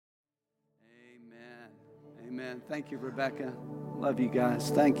Amen. Thank you, Rebecca. Love you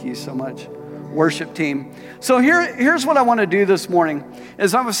guys. Thank you so much, worship team. So here's what I want to do this morning.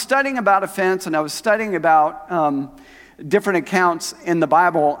 As I was studying about offense and I was studying about different accounts in the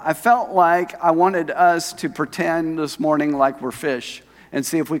Bible, I felt like I wanted us to pretend this morning like we're fish and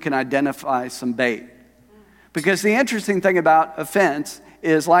see if we can identify some bait. Because the interesting thing about offense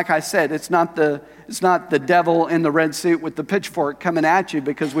is, like I said, it's not the devil in the red suit with the pitchfork coming at you,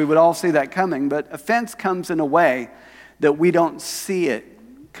 because we would all see that coming. But offense comes in a way that we don't see it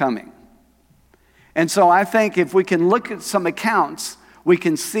coming. And so I think if we can look at some accounts, we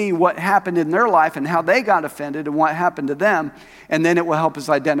can see what happened in their life and how they got offended and what happened to them. And then it will help us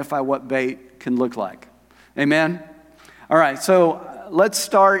identify what bait can look like. Amen? All right, so let's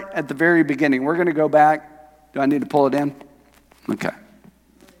start at the very beginning. We're going to go back. Do I need to pull it in? Okay.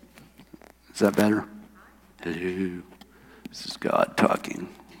 Is that better? Hello. This is God talking.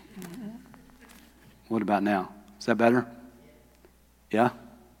 What about now? Is that better? Yeah?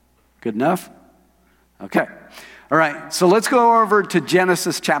 Good enough? Okay. All right. So let's go over to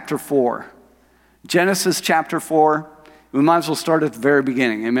Genesis chapter 4. Genesis chapter 4. We might as well start at the very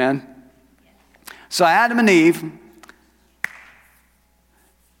beginning. Amen? So Adam and Eve,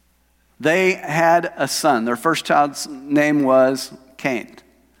 they had a son. Their first child's name was Cain.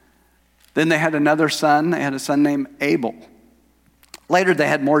 Then they had another son. They had a son named Abel. Later they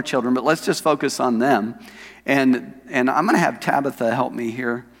had more children, but let's just focus on them. And I'm going to have Tabitha help me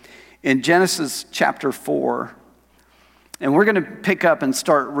here. In Genesis chapter 4, and we're going to pick up and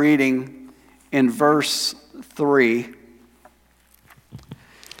start reading in verse 3.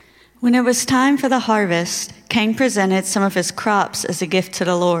 When it was time for the harvest, Cain presented some of his crops as a gift to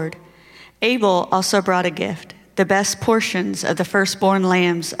the Lord. Abel also brought a gift, the best portions of the firstborn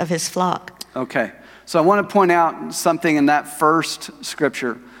lambs of his flock. Okay, so I want to point out something in that first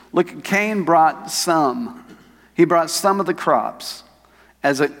scripture. Look, Cain brought some. He brought some of the crops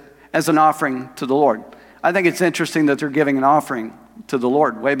as an offering to the Lord. I think it's interesting that they're giving an offering to the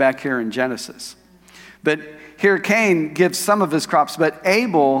Lord way back here in Genesis. But here Cain gives some of his crops, but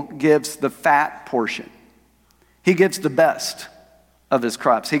Abel gives the fat portion. He gives the best of his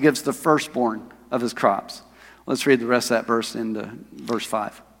crops. He gives the firstborn of his crops. Let's read the rest of that verse into verse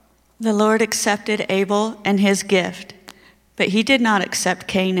 5. The Lord accepted Abel and his gift, but he did not accept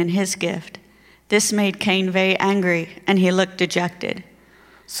Cain and his gift. This made Cain very angry, and he looked dejected.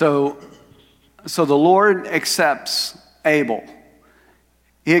 So the Lord accepts Abel.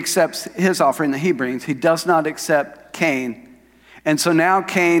 He accepts his offering that he brings. He does not accept Cain. And so now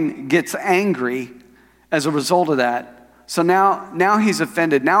Cain gets angry as a result of that. So now he's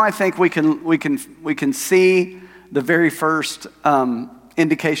offended. Now I think we can see the very first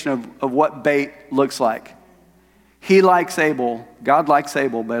indication of what bait looks like. He likes Abel. God likes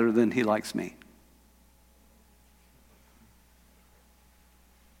Abel better than he likes me.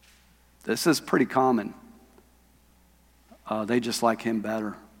 This is pretty common. They just like him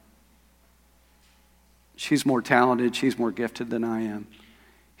better. She's more talented. She's more gifted than I am.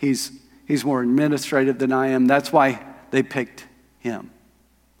 He's more administrative than I am. That's why they picked him.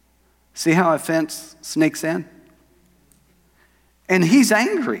 See how offense sneaks in? And he's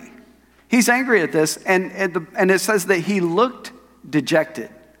angry. He's angry at this. And it says that he looked dejected.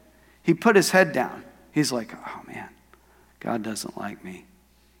 He put his head down. He's like, oh man, God doesn't like me.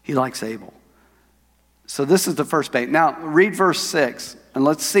 He likes Abel. So this is the first bait. Now read verse 6 and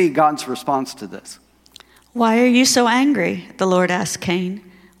let's see God's response to this. Why are you so angry? The Lord asked Cain.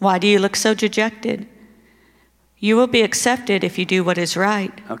 Why do you look so dejected? You will be accepted if you do what is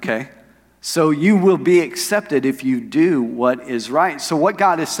right. Okay. So you will be accepted if you do what is right. So what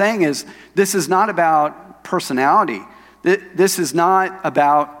God is saying is, this is not about personality. This is not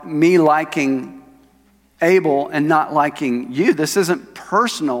about me liking Abel and not liking you. This isn't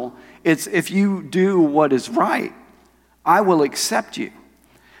personal. It's if you do what is right, I will accept you.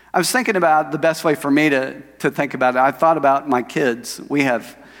 I was thinking about the best way for me to think about it. I thought about my kids. We have,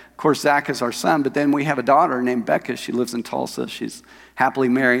 of course, Zach is our son, but then we have a daughter named Becca. She lives in Tulsa. She's happily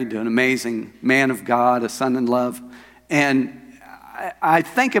married to an amazing man of God, a son in love. And I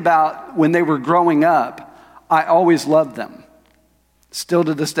think about when they were growing up, I always loved them. Still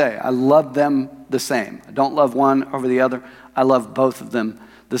to this day, I love them the same. I don't love one over the other. I love both of them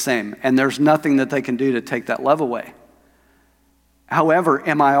the same. And there's nothing that they can do to take that love away. However,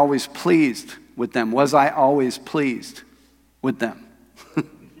 am I always pleased with them? Was I always pleased with them?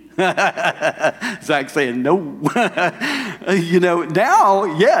 Zach saying no. Now,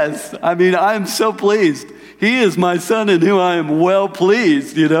 yes. I mean, I'm so pleased. he is my son in whom I am well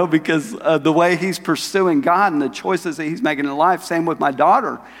pleased, because of the way he's pursuing God and the choices that he's making in life. Same with my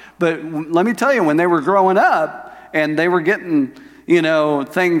daughter. But let me tell you, when they were growing up and they were getting,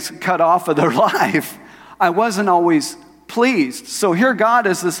 things cut off of their life, I wasn't always pleased. So here God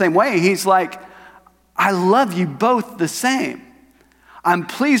is the same way. He's like, I love you both the same. I'm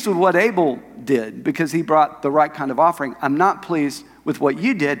pleased with what Abel did because he brought the right kind of offering. I'm not pleased with what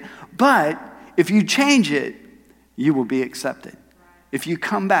you did, but if you change it, you will be accepted. If you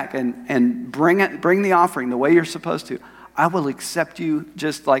come back and bring the offering the way you're supposed to, I will accept you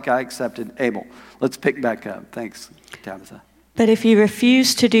just like I accepted Abel. Let's pick back up. Thanks, Tabitha. But if you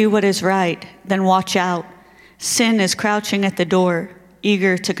refuse to do what is right, then watch out. Sin is crouching at the door,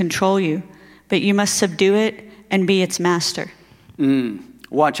 eager to control you, but you must subdue it and be its master.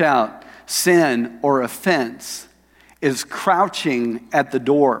 Watch out. Sin or offense is crouching at the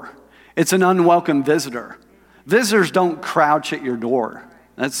door. It's an unwelcome visitor. Visitors don't crouch at your door.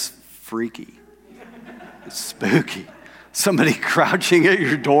 That's freaky. It's spooky. Somebody crouching at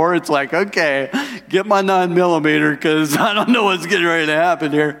your door, it's like, okay, get my 9mm because I don't know what's getting ready to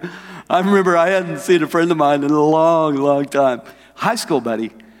happen here. I remember I hadn't seen a friend of mine in a long, long time. High school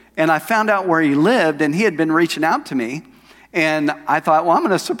buddy. And I found out where he lived, and he had been reaching out to me. And I thought, well, I'm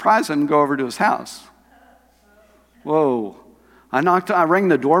going to surprise him and go over to his house. Whoa. I rang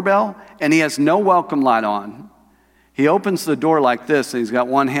the doorbell, and he has no welcome light on. He opens the door like this, and he's got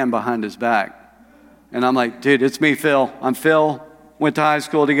one hand behind his back. And I'm like, dude, it's me, Phil. I'm Phil. Went to high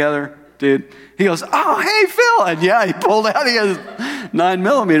school together. Dude. He goes, oh, hey, Phil. And yeah, he pulled out. He has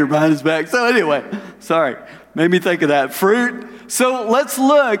 9mm behind his back. So anyway, sorry. Made me think of that. Fruit. So let's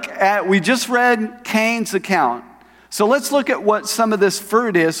look at, we just read Cain's account. So let's look at what some of this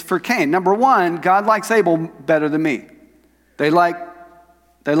fruit is for Cain. Number one, God likes Abel better than me. They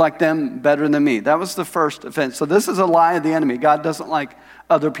like them better than me. That was the first offense. So this is a lie of the enemy. God doesn't like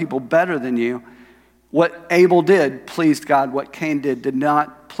other people better than you. What Abel did pleased God. What Cain did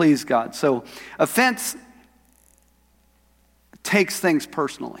not please God. So offense takes things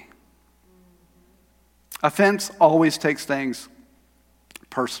personally. Offense always takes things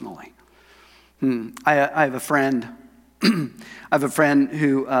personally. I have a friend. I have a friend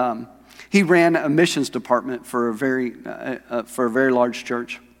who he ran a missions department for a very large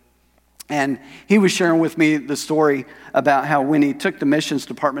church, and he was sharing with me the story about how when he took the missions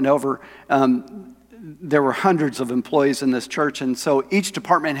department over, there were hundreds of employees in this church, and so each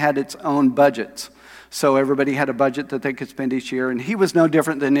department had its own budgets. So everybody had a budget that they could spend each year, and he was no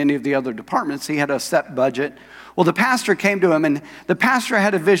different than any of the other departments. He had a set budget. Well, the pastor came to him, and the pastor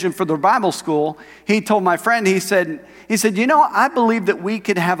had a vision for the Bible school. He told my friend, he said, I believe that we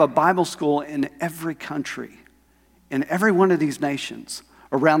could have a Bible school in every country, in every one of these nations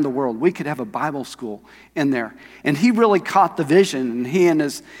around the world. We could have a Bible school in there. And he really caught the vision, and he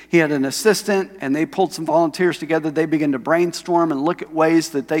had an assistant, and they pulled some volunteers together. They began to brainstorm and look at ways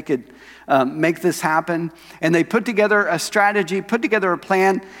that they could make this happen. And they put together a strategy, put together a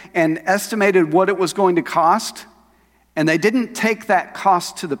plan, and estimated what it was going to cost. And they didn't take that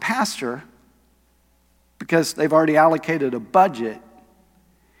cost to the pastor because they've already allocated a budget.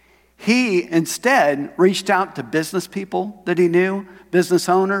 He instead reached out to business people that he knew, business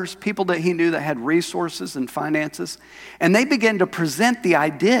owners, people that he knew that had resources and finances. And they began to present the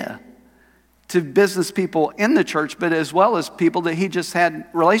idea to business people in the church, but as well as people that he just had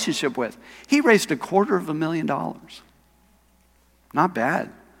relationship with. He raised $250,000. Not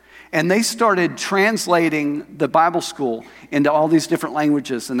bad. And they started translating the Bible school into all these different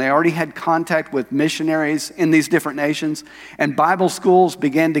languages. And they already had contact with missionaries in these different nations. And Bible schools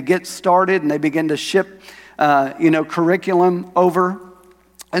began to get started, and they began to ship, curriculum over.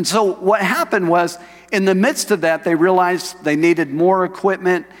 And so what happened was, in the midst of that, they realized they needed more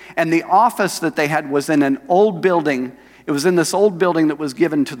equipment. And the office that they had was in an old building. It was in this old building that was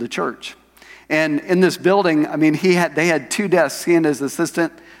given to the church. And in this building, they had 2 desks, he and his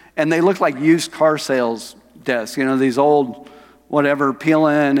assistant. And they looked like used car sales desks, these old whatever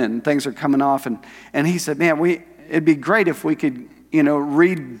peeling and things are coming off. And he said, man, it'd be great if we could,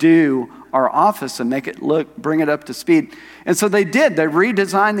 redo our office and bring it up to speed. And so they did. They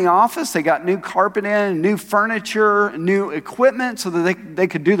redesigned the office. They got new carpet in, new furniture, new equipment so that they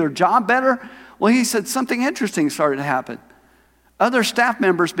could do their job better. Well, he said something interesting started to happen. Other staff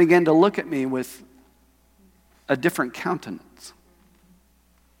members began to look at me with a different countenance.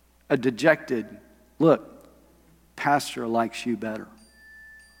 A dejected, look, pastor likes you better.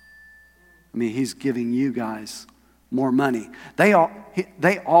 He's giving you guys more money. They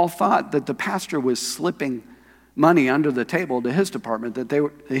all thought that the pastor was slipping money under the table to his department,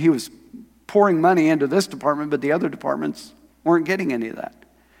 that he was pouring money into this department, but the other departments weren't getting any of that.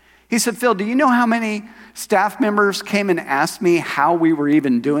 He said, Phil, do you know how many staff members came and asked me how we were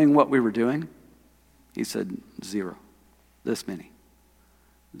even doing what we were doing? He said, 0. This many.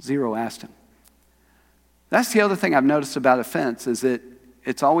 0 asked him. That's the other thing I've noticed about offense is that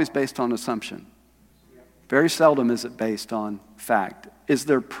it's always based on assumption. Very seldom is it based on fact. Is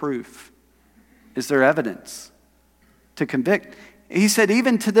there proof? Is there evidence to convict? He said,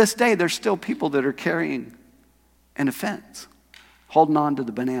 even to this day, there's still people that are carrying an offense, holding on to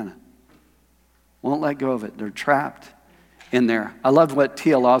the banana. Won't let go of it. They're trapped in there. I love what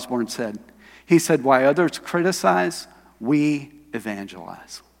T.L. Osborne said. He said, while others criticize, we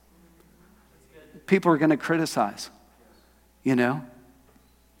evangelize. People are going to criticize, you know.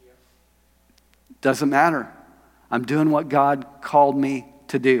 Doesn't matter. I'm doing what God called me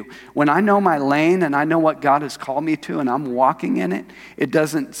to do. When I know my lane and I know what God has called me to and I'm walking in it, it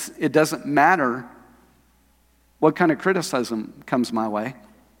doesn't matter what kind of criticism comes my way.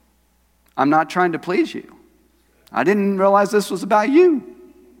 I'm not trying to please you. I didn't realize this was about you.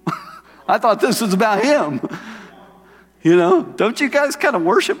 I thought this was about him. You know, don't you guys kind of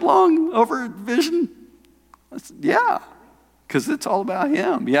worship long over Vision? Yeah, because it's all about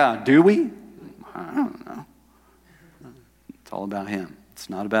him. Yeah, do we? I don't know. It's all about him. It's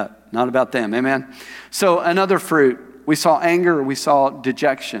not about them. Amen. So another fruit, we saw anger, we saw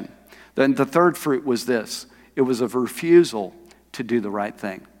dejection. Then the third fruit was this. It was a refusal to do the right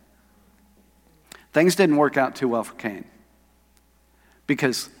thing. Things didn't work out too well for Cain.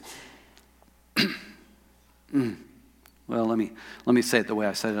 Because, well, let me say it the way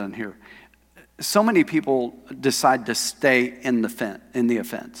I said it on here. So many people decide to stay in the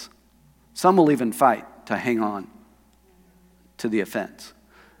offense. Some will even fight to hang on to the offense.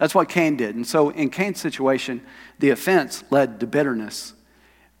 That's what Cain did. And so in Cain's situation, the offense led to bitterness.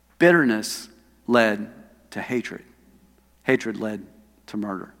 Bitterness led to hatred. Hatred led to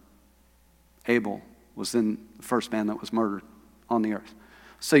murder. Abel was then the first man that was murdered on the earth.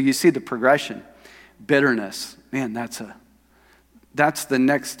 So you see the progression. Bitterness, man, that's the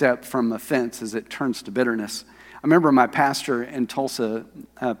next step from offense as it turns to bitterness. I remember my pastor in Tulsa,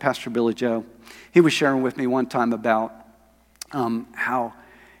 Pastor Billy Joe, he was sharing with me one time about how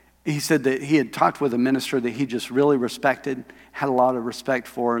he said that he had talked with a minister that he just really respected, had a lot of respect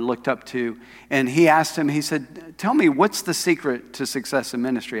for and looked up to. And he asked him, he said, tell me, what's the secret to success in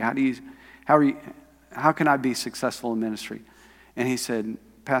ministry? How can I be successful in ministry? And he said,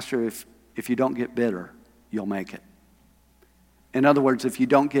 Pastor, if you don't get bitter, you'll make it. In other words, if you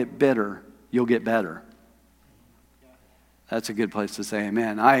don't get bitter, you'll get better. That's a good place to say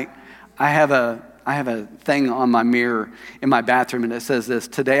amen. I have a thing on my mirror in my bathroom, and it says this: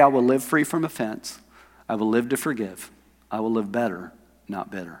 today I will live free from offense. I will live to forgive. I will live better,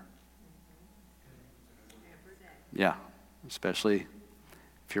 not bitter. Yeah, especially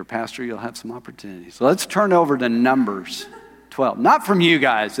if you're a pastor, you'll have some opportunities. So let's turn over to Numbers 12. Not from you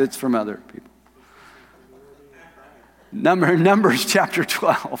guys, it's from other people. Numbers chapter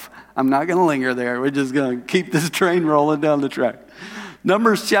 12. I'm not going to linger there. We're just going to keep this train rolling down the track.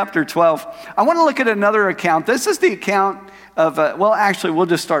 Numbers chapter 12. I want to look at another account. This is the account of, actually, we'll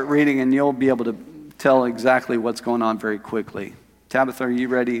just start reading and you'll be able to tell exactly what's going on very quickly. Tabitha, are you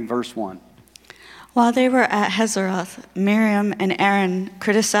ready? Verse 1. While they were at Hazeroth, Miriam and Aaron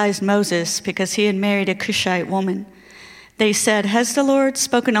criticized Moses because he had married a Cushite woman. They said, has the Lord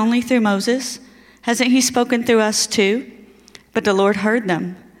spoken only through Moses? Hasn't he spoken through us too? But the Lord heard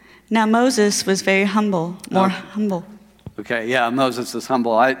them. Now Moses was very humble, humble. Okay, yeah, Moses is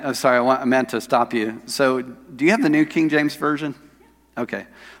humble. I'm sorry, I meant to stop you. So do you have the New King James Version? Okay,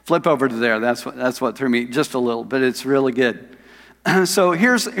 flip over to there. That's what threw me just a little, but it's really good. So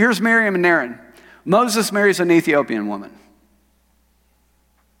here's Miriam and Aaron. Moses marries an Ethiopian woman.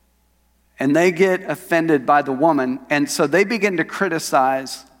 And they get offended by the woman, and so they begin to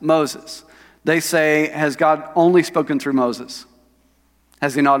criticize Moses. They say, has God only spoken through Moses?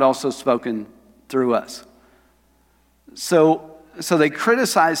 Has he not also spoken through us? So they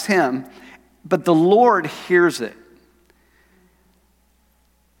criticize him, but the Lord hears it.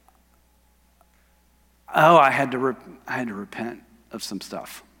 Oh, I had to repent of some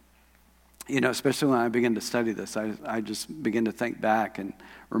stuff. You know, especially when I began to study this, I just began to think back and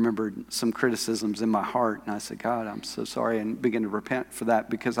remembered some criticisms in my heart. And I said, God, I'm so sorry, and began to repent for that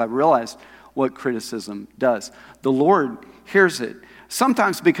because I realized what criticism does. The Lord hears it.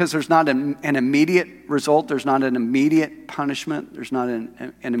 Sometimes because there's not an immediate result, there's not an immediate punishment, there's not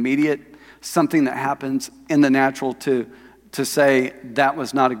an immediate something that happens in the natural to say that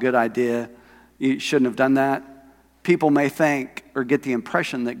was not a good idea, you shouldn't have done that. people may think or get the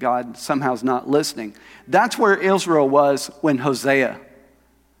impression that God somehow is not listening. That's where Israel was when Hosea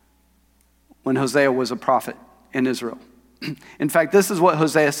was a prophet in Israel. In fact, this is what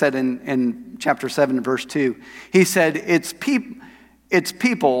Hosea said in chapter 7, verse 2. He said, it's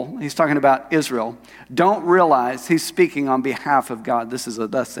people, he's talking about Israel, don't realize, he's speaking on behalf of God. This is a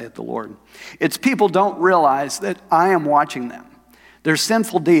thus saith the Lord. It's people don't realize that I am watching them. Their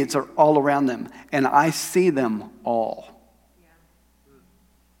sinful deeds are all around them, and I see them all.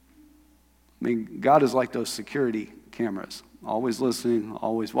 I mean, God is like those security cameras, always listening,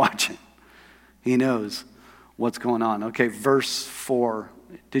 always watching. He knows what's going on. Okay, verse 4.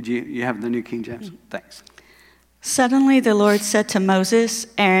 Did you have the New King James? Thanks. Suddenly the Lord said to Moses,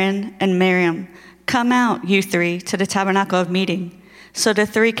 Aaron, and Miriam, "Come out, you three, to the tabernacle of meeting." So the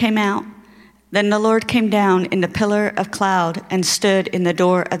three came out. Then the Lord came down in the pillar of cloud and stood in the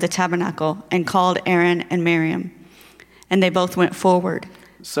door of the tabernacle and called Aaron and Miriam. And they both went forward.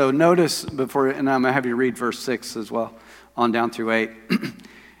 So notice before, and I'm going to have you read verse 6 as well, on down through 8.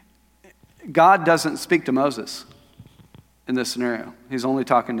 God doesn't speak to Moses in this scenario. He's only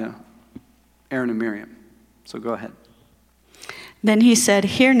talking to Aaron and Miriam. So go ahead. Then he said,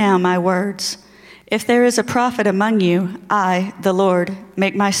 "Hear now my words. If there is a prophet among you, I, the Lord,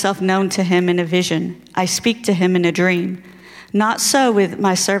 make myself known to him in a vision. I speak to him in a dream. Not so with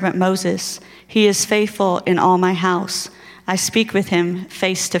my servant Moses. He is faithful in all my house. I speak with him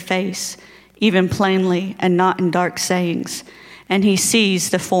face to face, even plainly and not in dark sayings. And he sees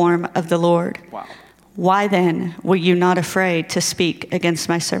the form of the Lord. Wow. Why then were you not afraid to speak against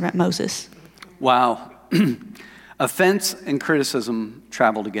my servant Moses?" Wow. Offense and criticism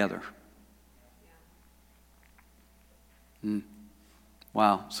travel together.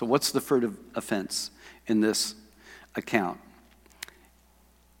 Wow. So what's the fruit of offense in this account?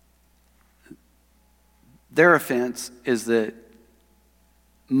 Their offense is that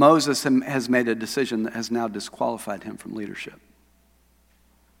Moses has made a decision that has now disqualified him from leadership.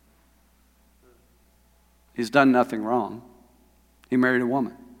 He's done nothing wrong. He married a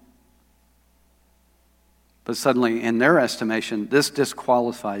woman. But suddenly, in their estimation, this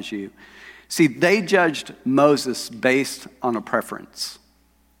disqualifies you. See, they judged Moses based on a preference,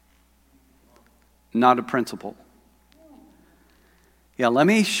 not a principle. Yeah, let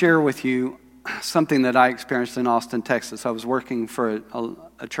me share with you something that I experienced in Austin, Texas. I was working for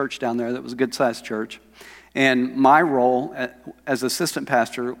a church down there that was a good-sized church. And my role as assistant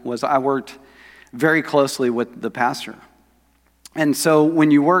pastor was I worked very closely with the pastor. And so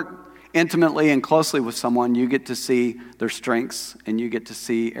when you work intimately and closely with someone, you get to see their strengths and you get to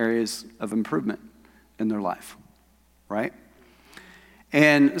see areas of improvement in their life, right?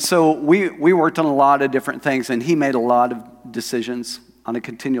 And so we worked on a lot of different things, and he made a lot of decisions on a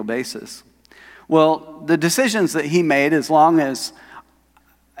continual basis. Well, the decisions that he made, as long as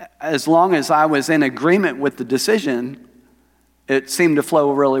I was in agreement with the decision, it seemed to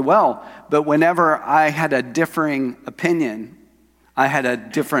flow really well. But whenever I had a differing opinion, I had a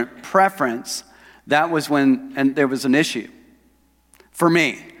different preference, that was when and there was an issue. For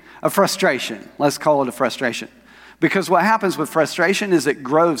me, a frustration. Let's call it a frustration. Because what happens with frustration is it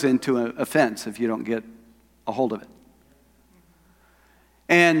grows into an offense if you don't get a hold of it.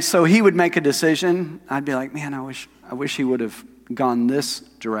 And so he would make a decision. I'd be like, man, I wish he would have gone this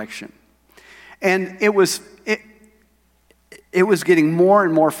direction. And it was getting more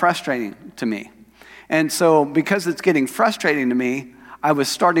and more frustrating to me. And so because it's getting frustrating to me, I was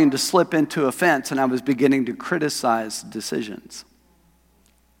starting to slip into offense, and I was beginning to criticize decisions.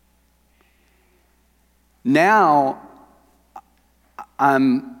 Now,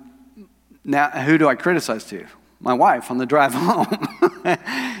 who do I criticize to? My wife on the drive home.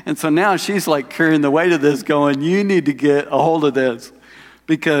 And so now she's like carrying the weight of this, going, you need to get a hold of this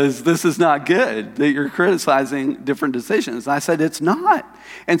because this is not good that you're criticizing different decisions. And I said, it's not.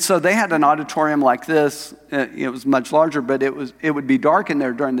 And so they had an auditorium like this. It was much larger, but it would be dark in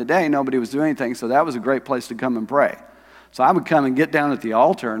there during the day. Nobody was doing anything, so that was a great place to come and pray. So I would come and get down at the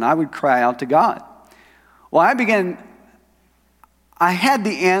altar, and I would cry out to God. Well, I had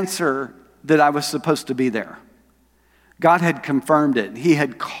the answer that I was supposed to be there. God had confirmed it. He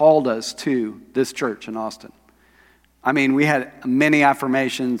had called us to this church in Austin. I mean, we had many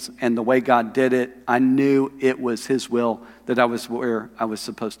affirmations, and the way God did it, I knew it was His will that I was where I was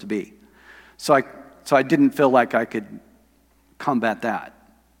supposed to be. So I didn't feel like I could combat that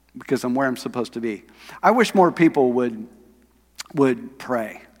because I'm where I'm supposed to be. I wish more people would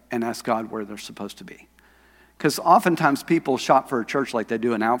pray and ask God where they're supposed to be. Because oftentimes people shop for a church like they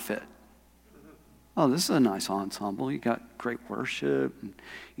do an outfit. oh, this is a nice ensemble. You got great worship. And,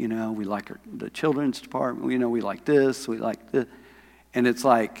 we like the children's department. We like this. We like this. And it's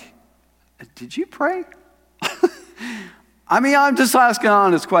like, did you pray? I'm just asking an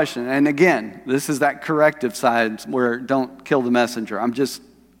honest question. And again, this is that corrective side where don't kill the messenger. I'm just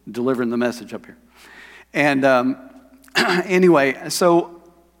delivering the message up here. And anyway, so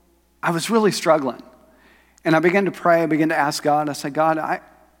I was really struggling. And I began to pray. I began to ask God. I said, God,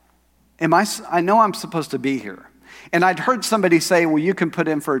 I know I'm supposed to be here. And I'd heard somebody say, well, you can put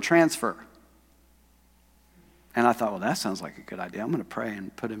in for a transfer. And I thought, well, that sounds like a good idea. I'm going to pray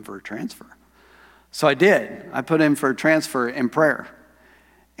and put in for a transfer. So I did. I put in for a transfer in prayer.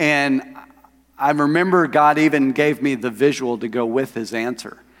 And I remember God even gave me the visual to go with his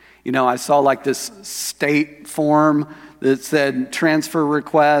answer. I saw like this state form that said transfer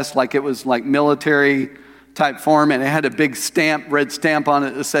request, like it was like military type form, and it had a big stamp, red stamp on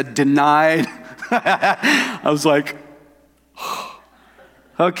it that said denied. I was like,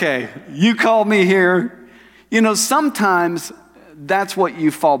 okay, you called me here. Sometimes that's what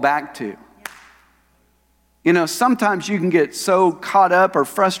you fall back to. Sometimes you can get so caught up or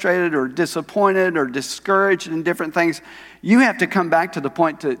frustrated or disappointed or discouraged in different things. You have to come back to the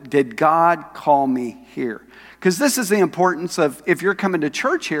point did God call me here? Because this is the importance of if you're coming to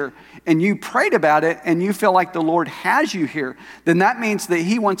church here and you prayed about it and you feel like the Lord has you here, then that means that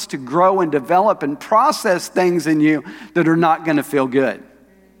he wants to grow and develop and process things in you that are not going to feel good.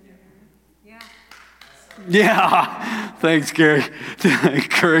 Yeah. Thanks, Gary.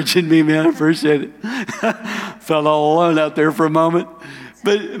 Encouraging me, man. I appreciate it. Felt all alone out there for a moment.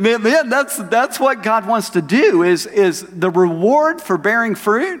 But man, that's what God wants to do is the reward for bearing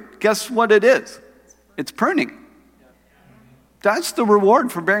fruit. Guess what it is? It's pruning. That's the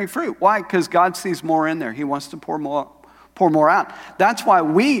reward for bearing fruit. Why? Because God sees more in there. He wants to pour more out. That's why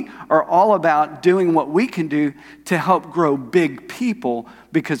we are all about doing what we can do to help grow big people,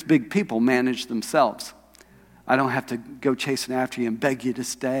 because big people manage themselves. I don't have to go chasing after you and beg you to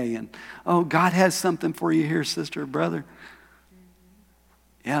stay. And, oh, God has something for you here, sister or brother.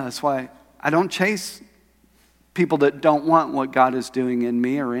 Yeah, that's why I don't chase people that don't want what God is doing in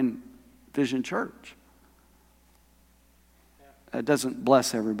me or in Vision Church. That doesn't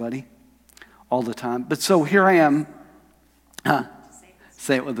bless everybody all the time. But so here I am.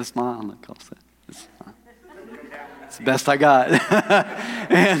 Say it with a smile. Look, I'll say it. It's the best I got.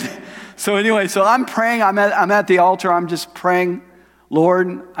 And so anyway, so I'm praying. I'm at the altar. I'm just praying.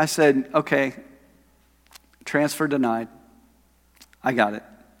 Lord, I said, okay, transfer denied. I got it.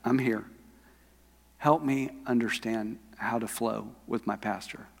 I'm here. Help me understand how to flow with my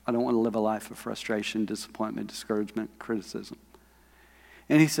pastor. I don't want to live a life of frustration, disappointment, discouragement, criticism.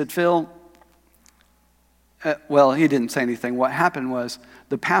 And he said, Phil, well, he didn't say anything. What happened was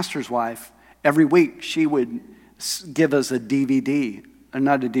the pastor's wife, every week she would give us a DVD, or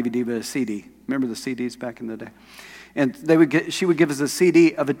not a DVD, but a CD. Remember the CDs back in the day? And she would give us a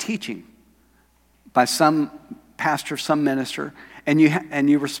CD of a teaching by some pastor, some minister, and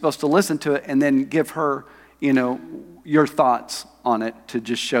you were supposed to listen to it and then give her, your thoughts on it to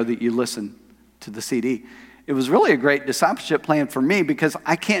just show that you listen to the CD. It was really a great discipleship plan for me because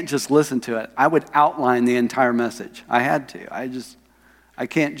I can't just listen to it. I would outline the entire message. I had to. I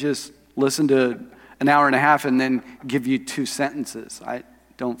can't just listen to an hour and a half and then give you 2 sentences. I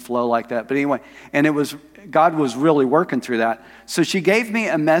don't flow like that. But anyway, and God was really working through that. So she gave me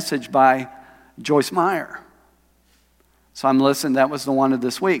a message by Joyce Meyer. So I'm listening. That was the one of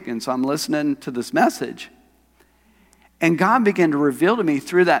this week. And so I'm listening to this message. And God began to reveal to me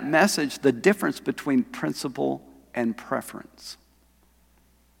through that message the difference between principle and preference.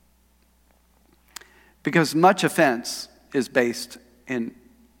 Because much offense is based in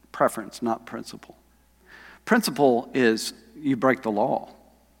preference, not principle. Principle is you break the law.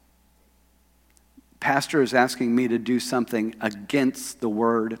 Pastor is asking me to do something against the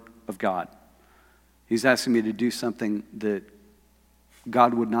word of God. He's asking me to do something that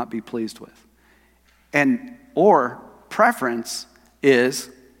God would not be pleased with. Or preference is,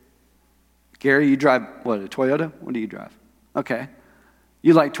 Gary, you drive, what, a Toyota? What do you drive? Okay.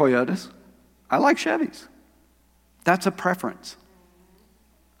 You like Toyotas? I like Chevys. That's a preference.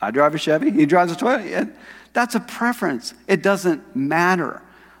 I drive a Chevy. He drives a Toyota. That's a preference. It doesn't matter.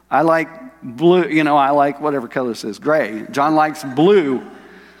 I like blue. I like whatever color this is, gray. John likes blue.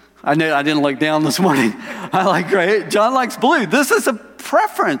 I didn't look down this morning. I like gray. John likes blue. This is a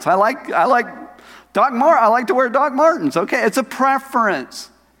preference. I like Doc Martens. I like to wear Doc Martens. Okay, it's a preference.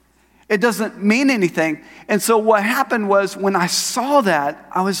 It doesn't mean anything. And so what happened was when I saw that,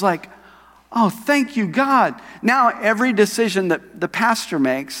 I was like, oh, thank you, God. Now every decision that the pastor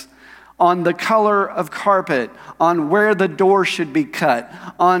makes on the color of carpet, on where the door should be cut,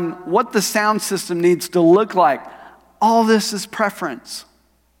 on what the sound system needs to look like. All this is preference.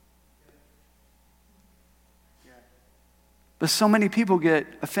 But so many people get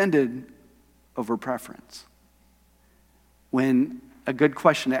offended over preference. When a good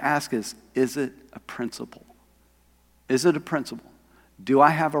question to ask is it a principle? Is it a principle? Do I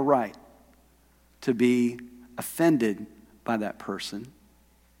have a right to be offended by that person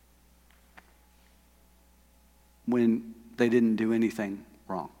when they didn't do anything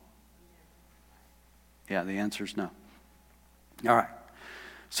wrong? Yeah, the answer is no. All right.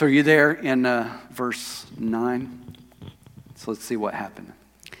 So are you there in verse 9? So let's see what happened.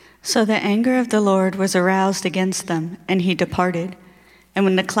 So the anger of the Lord was aroused against them, and he departed. And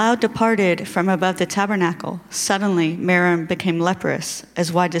when the cloud departed from above the tabernacle, suddenly Miriam became leprous,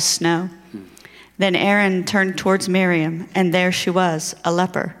 as white as snow. Then Aaron turned towards Miriam, and there she was, a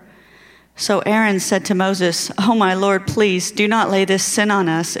leper. So Aaron said to Moses, "Oh, my Lord, please do not lay this sin on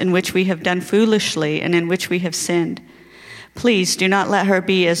us in which we have done foolishly and in which we have sinned. Please do not let her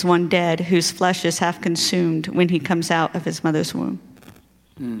be as one dead, whose flesh is half consumed when he comes out of his mother's womb."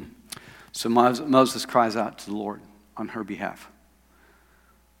 So Moses cries out to the Lord on her behalf.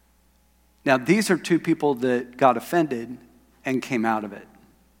 Now, these are two people that got offended and came out of it.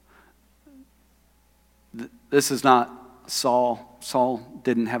 This is not Saul. Saul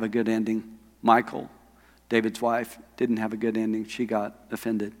didn't have a good ending. Michal, David's wife, didn't have a good ending. She got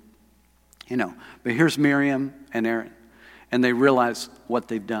offended. But here's Miriam and Aaron. And they realize what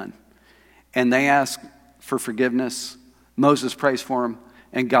they've done. And they ask for forgiveness. Moses prays for them,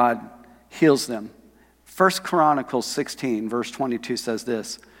 and God heals them. 1 Chronicles 16, verse 22 says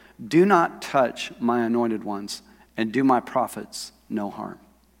this: "Do not touch my anointed ones, and do my prophets no harm."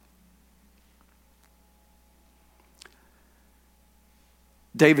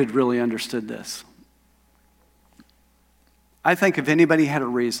 David really understood this. I think if anybody had a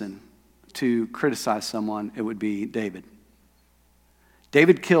reason to criticize someone, it would be David.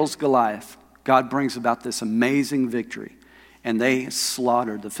 David kills Goliath. God brings about this amazing victory, and they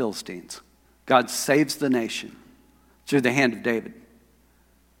slaughter the Philistines. God saves the nation through the hand of David.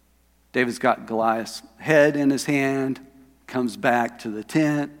 David's got Goliath's head in his hand, comes back to the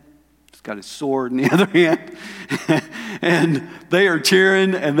tent. He's got his sword in the other hand. And they are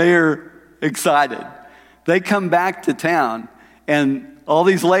cheering and they are excited. They come back to town, and all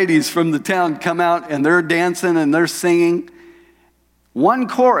these ladies from the town come out and they're dancing and they're singing. One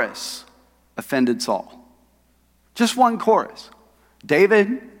chorus offended Saul. Just one chorus.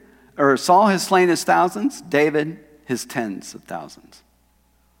 Saul has slain his thousands, David his tens of thousands.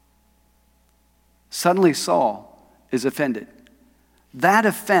 Suddenly Saul is offended. That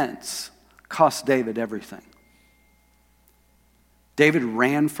offense cost David everything. David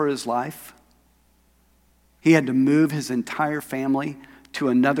ran for his life. He had to move his entire family to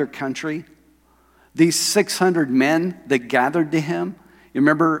another country. These 600 men that gathered to him, you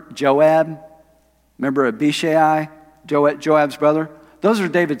remember Joab? Remember Abishai, Joab's brother? Those are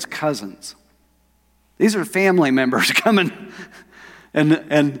David's cousins. These are family members coming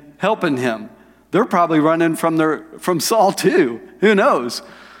and helping him. They're probably running from Saul too. Who knows?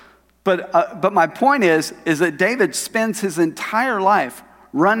 But my point is that David spends his entire life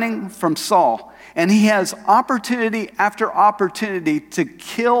running from Saul, and he has opportunity after opportunity to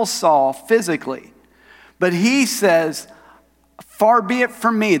kill Saul physically. But he says, "Far be it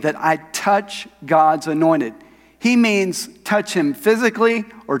from me that I touch God's anointed." He means touch him physically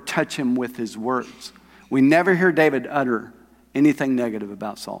or touch him with his words. We never hear David utter anything negative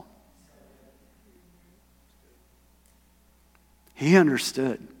about Saul. He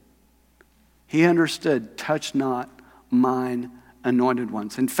understood. He understood, touch not mine anointed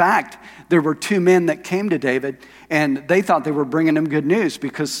ones. In fact, there were two men that came to David, and they thought they were bringing him good news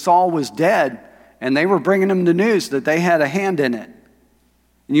because Saul was dead, and they were bringing him the news that they had a hand in it.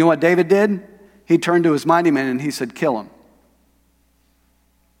 And you know what David did? He turned to his mighty men and he said, "Kill him."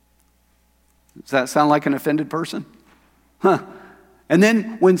 Does that sound like an offended person? Huh. And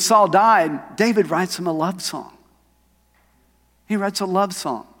then when Saul died, David writes him a love song. He writes a love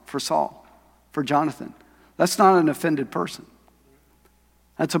song for Saul, for Jonathan. That's not an offended person.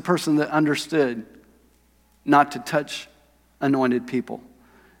 That's a person that understood not to touch anointed people.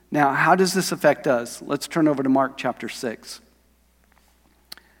 Now, how does this affect us? Let's turn over to Mark chapter 6.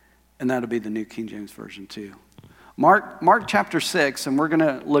 And that'll be the New King James Version too. Mark chapter 6, and we're going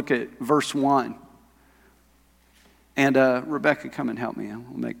to look at verse 1. And Rebecca, come and help me. I'll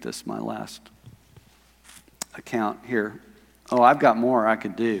make this my last account here. Oh, I've got more I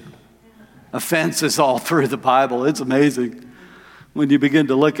could do. Offense is all through the Bible. It's amazing when you begin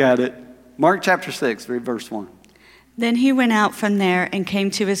to look at it. Mark chapter 6, read verse 1. Then he went out from there and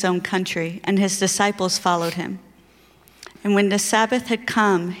came to his own country, and his disciples followed him. And when the Sabbath had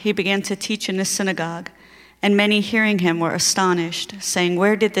come, he began to teach in the synagogue. And many hearing him were astonished, saying,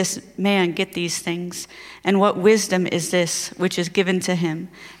 "Where did this man get these things? And what wisdom is this which is given to him,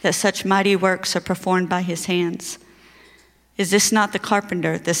 that such mighty works are performed by his hands? Is this not the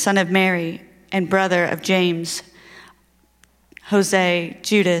carpenter, the son of Mary, and brother of James, Jose,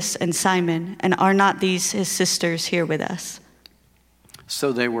 Judas, and Simon? And are not these his sisters here with us?"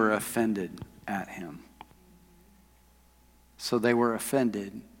 So they were offended at him. So they were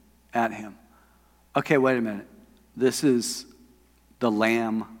offended at him. Okay, wait a minute. This is the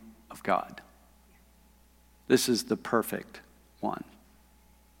Lamb of God. This is the perfect one.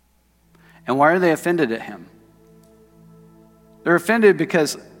 And why are they offended at him? They're offended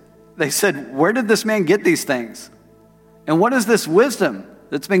because they said, "Where did this man get these things? And what is this wisdom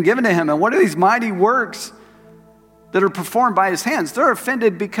that's been given to him? And what are these mighty works that are performed by his hands?" They're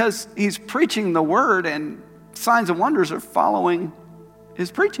offended because he's preaching the word and signs and wonders are following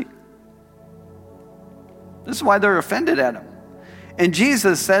his preaching. This is why they're offended at him. And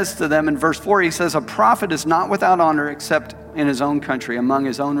Jesus says to them in verse 4, he says, "A prophet is not without honor except in his own country, among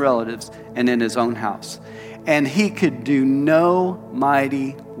his own relatives, and in his own house." And he could do no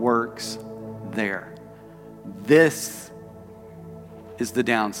mighty works there. This is the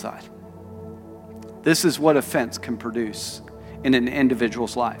downside. This is what offense can produce in an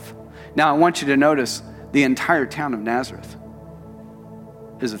individual's life. Now, I want you to notice the entire town of Nazareth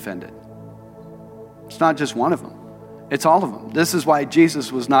is offended. It's not just one of them. It's all of them. This is why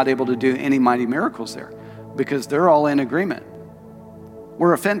Jesus was not able to do any mighty miracles there, because they're all in agreement.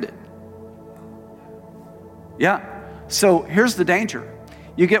 We're offended. Yeah. So here's the danger.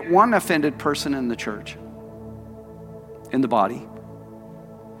 You get one offended person in the church, in the body.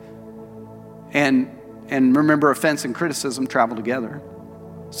 And remember, offense and criticism travel together.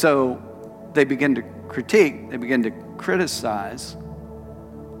 So they begin to critique, they begin to criticize,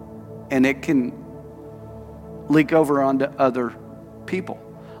 and it can leak over onto other people.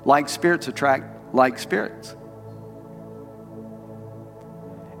 Like spirits attract like spirits.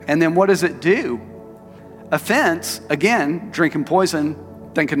 And then what does it do? Offense, again, drinking poison,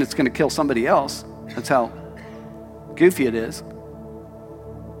 thinking it's going to kill somebody else. That's how goofy it is.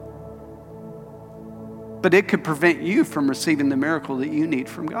 But it could prevent you from receiving the miracle that you need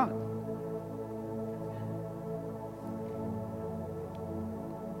from God.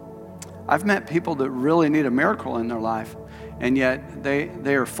 I've met people that really need a miracle in their life, and yet they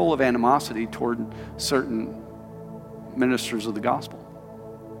are full of animosity toward certain ministers of the gospel.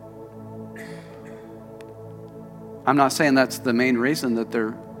 I'm not saying that's the main reason that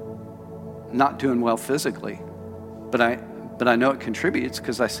they're not doing well physically, but I know it contributes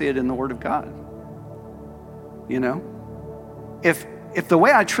because I see it in the Word of God. You know? If the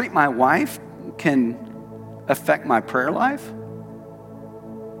way I treat my wife can affect my prayer life,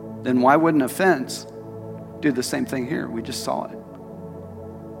 then why wouldn't offense do the same thing here? We just saw it.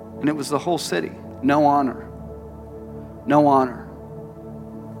 And it was the whole city. No honor. No honor.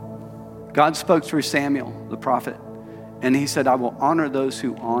 God spoke through Samuel, the prophet, and he said, "I will honor those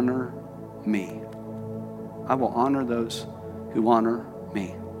who honor me." I will honor those who honor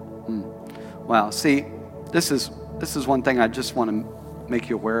me. Wow. See, this is one thing I just want to make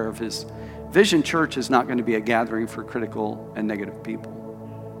you aware of is Vision Church is not going to be a gathering for critical and negative people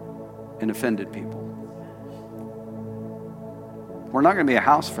and offended people. We're not going to be a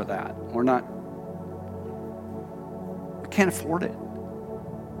house for that. We can't afford it.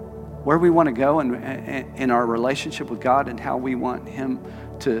 Where we want to go and in our relationship with God and how we want Him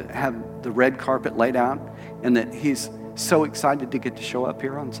to have the red carpet laid out, and that He's so excited to get to show up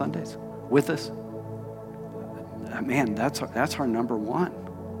here on Sundays with us. Man, that's our number one.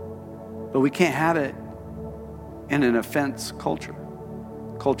 But we can't have it in an offense culture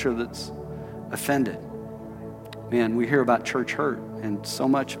that's offended. Man, we hear about church hurt, and so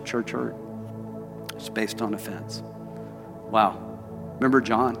much of church hurt is based on offense. Wow. Remember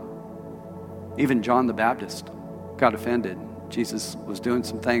John? Even John the Baptist got offended. Jesus was doing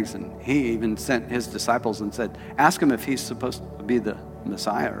some things, and he even sent his disciples and said, "Ask him if he's supposed to be the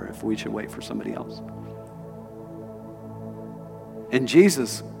Messiah or if we should wait for somebody else." And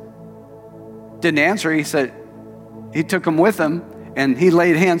Jesus didn't answer. He said, he took them with him, and he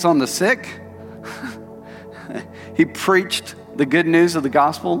laid hands on the sick. He preached the good news of the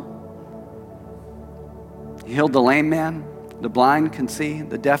gospel. He healed the lame man. The blind can see.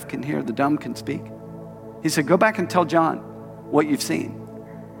 The deaf can hear. The dumb can speak. He said, "Go back and tell John what you've seen."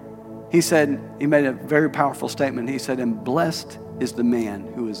 He said, he made a very powerful statement. He said, "And blessed is the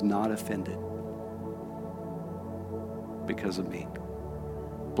man who is not offended because of me.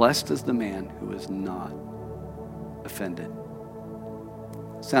 Blessed is the man who is not offended.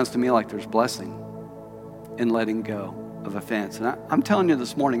 Sounds to me like there's blessing in letting go of offense. And I'm telling you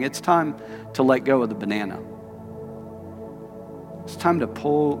this morning, it's time to let go of the banana. It's time to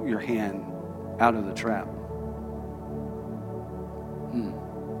pull your hand out of the trap.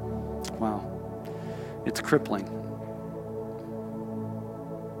 Wow. It's crippling.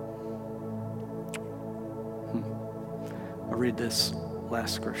 I'll read this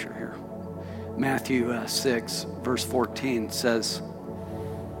last scripture here. Matthew 6, verse 14 says,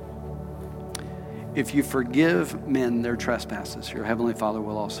 if you forgive men their trespasses, your heavenly Father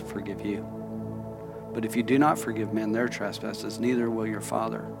will also forgive you. But if you do not forgive men their trespasses, neither will your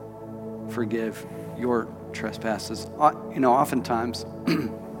Father forgive your trespasses. Oftentimes,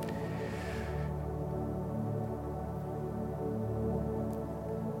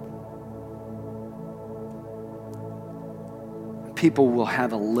 people will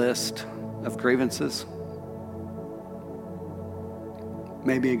have a list of grievances,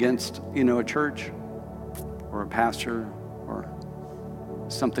 maybe against, a church or a pastor or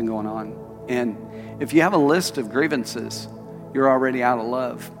something going on. And if you have a list of grievances, you're already out of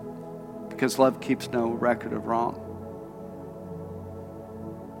love, because love keeps no record of wrong.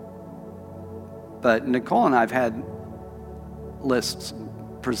 But Nicole and I have had lists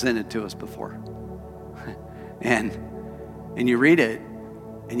presented to us before. and you read it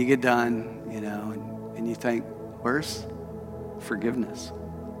and you get done, and you think, where's forgiveness?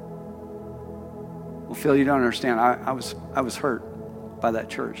 Well, Phil, you don't understand. I was hurt by that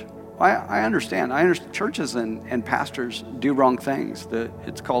church. I understand. Churches and pastors do wrong things.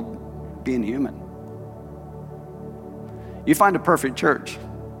 It's called being human. You find a perfect church,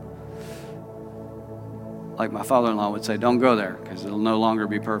 like my father-in-law would say, don't go there because it'll no longer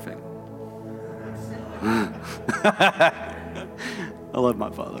be perfect. I love my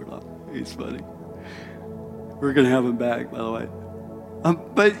father-in-law. He's funny. We're going to have him back, by the way.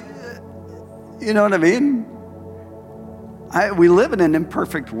 But you know what I mean? We live in an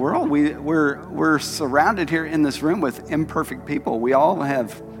imperfect world. We're surrounded here in this room with imperfect people. We all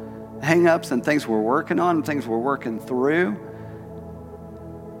have hang-ups and things we're working on and things we're working through,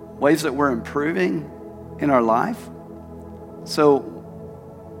 ways that we're improving in our life. So,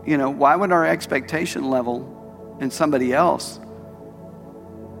 why would our expectation level in somebody else,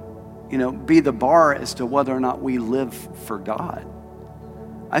 be the bar as to whether or not we live for God?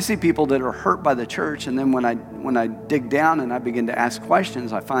 I see people that are hurt by the church, and then when I dig down and I begin to ask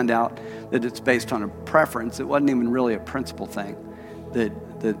questions, I find out that it's based on a preference. It wasn't even really a principle thing that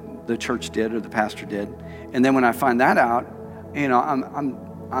the church did or the pastor did. And then when I find that out,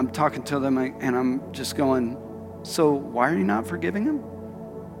 I'm talking to them and I'm just going, so why are you not forgiving them?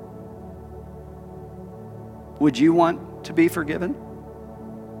 Would you want to be forgiven?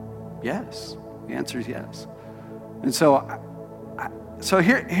 Yes. The answer is yes. And so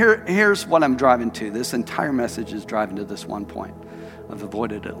here's what I'm driving to. This entire message is driving to this one point. I've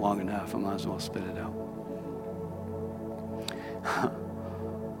avoided it long enough. I might as well spit it out.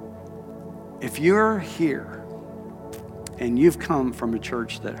 If you're here and you've come from a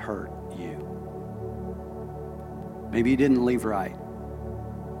church that hurt you, maybe you didn't leave right.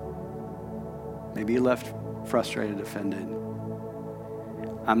 Maybe you left frustrated, offended.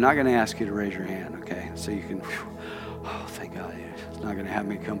 I'm not going to ask you to raise your hand, okay? So you can, thank God. It's not going to have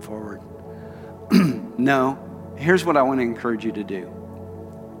me come forward. No, here's what I want to encourage you to do.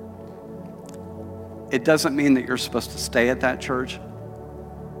 It doesn't mean that you're supposed to stay at that church,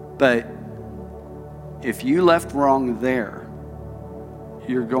 but if you left wrong there,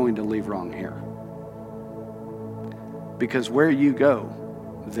 you're going to leave wrong here. Because where you go,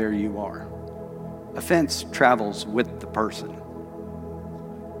 there you are. Offense travels with the person.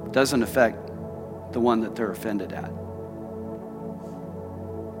 It doesn't affect the one that they're offended at.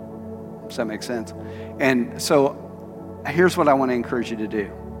 Does that make sense? And so here's what I want to encourage you to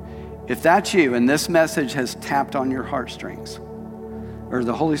do. If that's you and this message has tapped on your heartstrings, or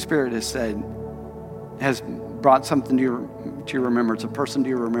the Holy Spirit has brought something to your remembrance, a person to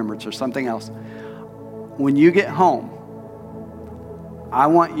your remembrance, or something else, when you get home, I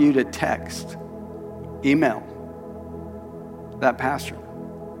want you to text, email that pastor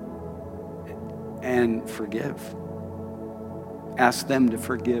and forgive. Ask them to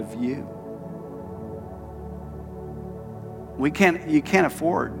forgive you. You can't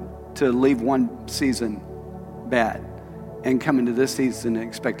afford to leave one season bad and come into this season and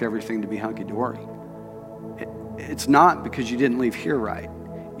expect everything to be hunky-dory. It's not because you didn't leave here right.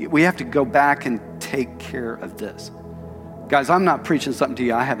 We have to go back and take care of this. Guys, I'm not preaching something to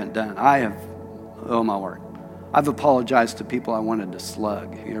you I haven't done. I have, oh my word. I've apologized to people I wanted to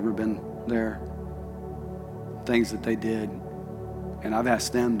slug. You ever been there? Things that they did. And I've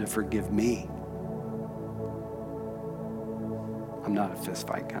asked them to forgive me. I'm not a fist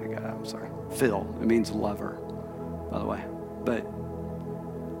fight kind of guy, I'm sorry. Phil, it means lover, by the way. But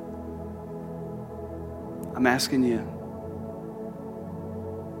I'm asking you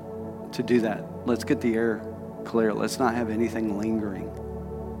to do that. Let's get the air clear. Let's not have anything lingering.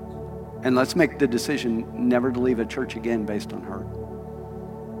 And let's make the decision never to leave a church again based on hurt.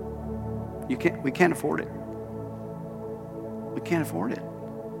 We can't afford it. We can't afford it.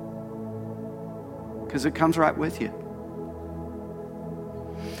 Because it comes right with you.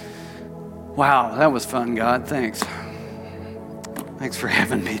 Wow, that was fun, God. Thanks. Thanks for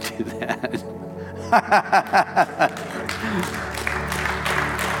having me do that.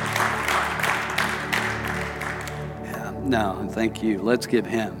 Yeah, no, thank you. Let's give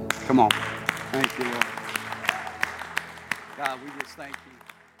him. Come on. Thank you, Lord. God, we just thank you.